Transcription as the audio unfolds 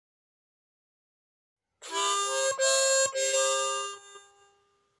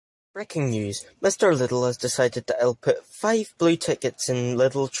Breaking news, Mr. Lidl has decided that he'll put 5 blue tickets in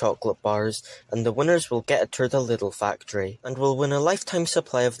Lidl chocolate bars, and the winners will get a tour of the Lidl factory, and will win a lifetime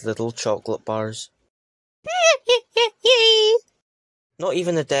supply of Lidl chocolate bars. Not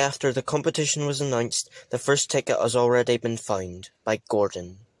even a day after the competition was announced, the first ticket has already been found, by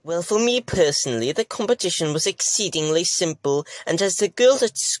Gordon. Well, for me personally, the competition was exceedingly simple, and as the girls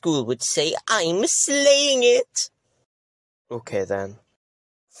at school would say, I'm slaying it. Okay then.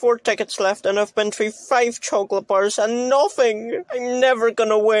 4 tickets left and I've been through 5 chocolate bars and nothing! I'm never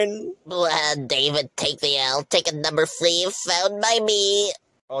gonna win! David, take the L. Ticket number 3 found by me.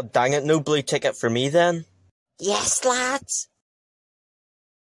 Oh dang it, no blue ticket for me then. Yes, lads.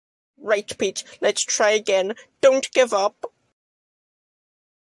 Right, Pete, let's try again. Don't give up.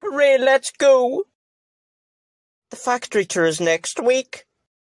 Hooray, let's go! The factory tour is next week.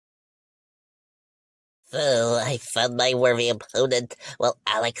 Oh, I found my worthy opponent. Well,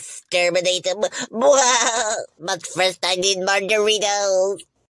 I'll exterminate him. But first I need margaritas.